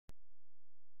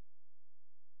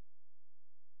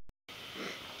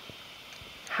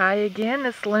Hi again,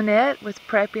 it's Lynette with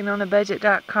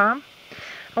PreppingOnABudget.com.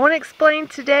 I want to explain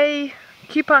today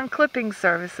coupon clipping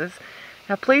services.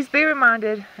 Now please be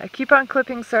reminded, a coupon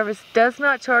clipping service does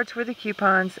not charge for the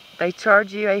coupons. They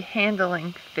charge you a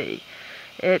handling fee.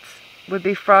 It would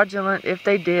be fraudulent if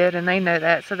they did, and they know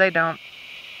that, so they don't.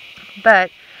 But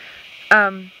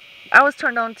I was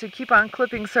turned on to coupon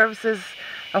clipping services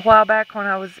a while back when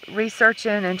I was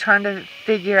researching and trying to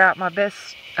figure out my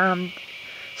best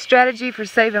strategy for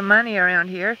saving money around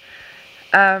here.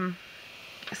 So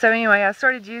anyway, I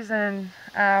started using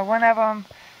one of them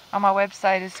on my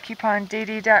website is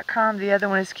CouponDD.com. The other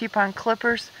one is Coupon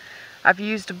Clippers. I've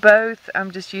used both.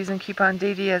 I'm just using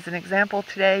CouponDD as an example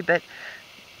today, but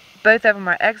both of them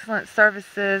are excellent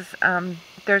services.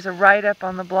 There's a write-up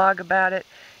on the blog about it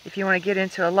if you want to get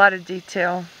into a lot of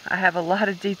detail. I have a lot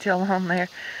of detail on there.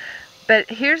 But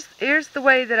here's the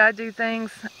way that I do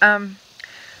things.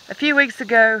 A few weeks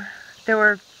ago, there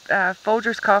were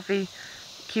Folgers coffee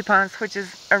coupons, which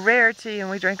is a rarity, and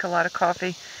we drink a lot of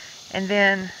coffee. And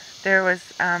then there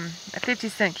was a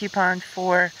 50-cent coupon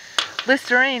for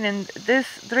Listerine, and the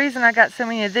reason I got so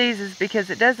many of these is because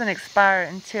it doesn't expire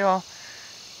until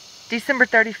December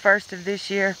 31st of this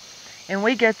year. And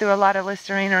we go through a lot of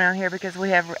Listerine around here because we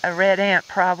have a red ant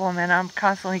problem, and I'm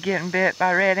constantly getting bit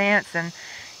by red ants. And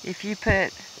if you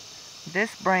put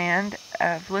this brand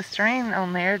of Listerine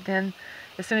on there, then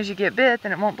as soon as you get bit,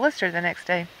 then it won't blister the next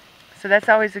day. So that's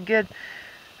always a good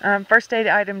first aid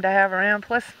item to have around,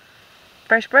 plus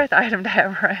fresh breath item to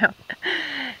have around.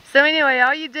 So anyway,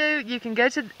 all you do, you can go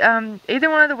to either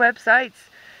one of the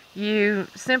websites. You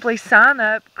simply sign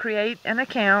up, create an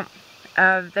account.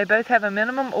 They both have a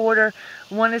minimum order.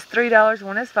 One is $3,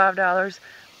 one is $5.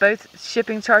 Both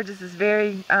shipping charges is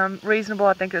very reasonable.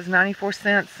 I think it was 94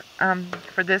 cents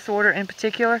for this order in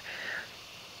particular.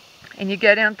 And you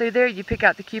go down through there, you pick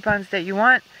out the coupons that you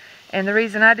want. And the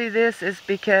reason I do this is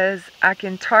because I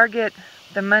can target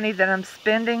the money that I'm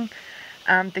spending.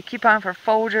 The coupon for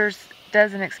Folgers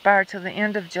doesn't expire till the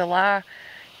end of July.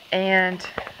 And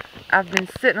I've been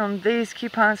sitting on these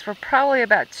coupons for probably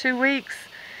about 2 weeks,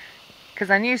 because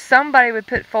I knew somebody would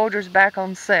put Folgers back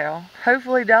on sale.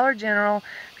 Hopefully Dollar General,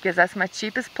 because that's my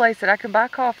cheapest place that I can buy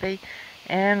coffee.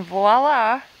 And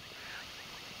voila,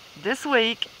 this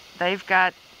week they've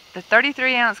got the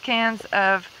 33-ounce cans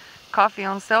of coffee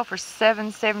on sale for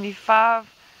 $7.75.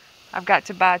 I've got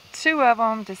to buy 2 of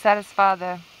them to satisfy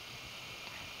the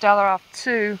 $1 off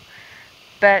 2,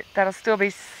 but that'll still be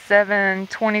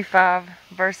 $7.25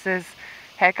 versus,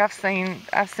 heck, I've seen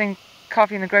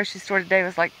coffee in the grocery store today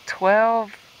was like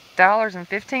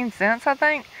 $12.15, I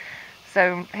think.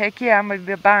 So heck yeah, I'm going to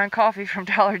be buying coffee from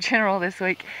Dollar General this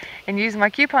week and use my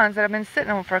coupons that I've been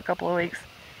sitting on for a couple of weeks.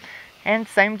 And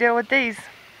same deal with these.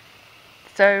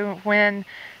 So when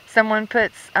someone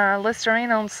puts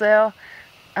Listerine on sale,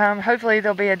 hopefully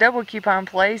there'll be a double coupon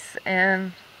place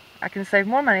and I can save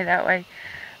more money that way.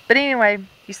 But anyway,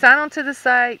 you sign on to the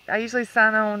site. I usually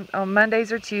sign on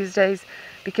Mondays or Tuesdays,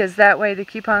 because that way the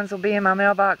coupons will be in my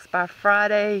mailbox by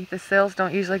Friday. The sales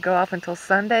don't usually go off until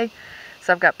Sunday.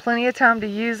 So I've got plenty of time to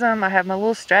use them. I have my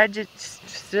little strategy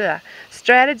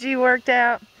worked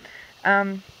out.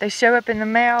 They show up in the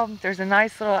mail. There's a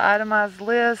nice little itemized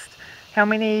list, how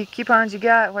many coupons you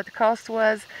got, what the cost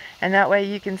was, and that way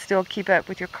you can still keep up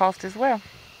with your cost as well,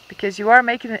 because you are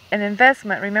making an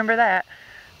investment, remember that.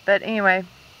 But anyway,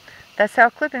 that's how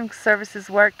clipping services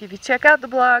work. If you check out the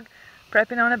blog,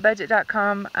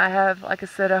 PreppingOnABudget.com, I have, like I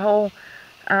said, a whole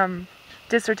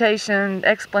dissertation,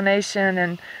 explanation,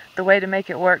 and the way to make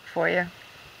it work for you.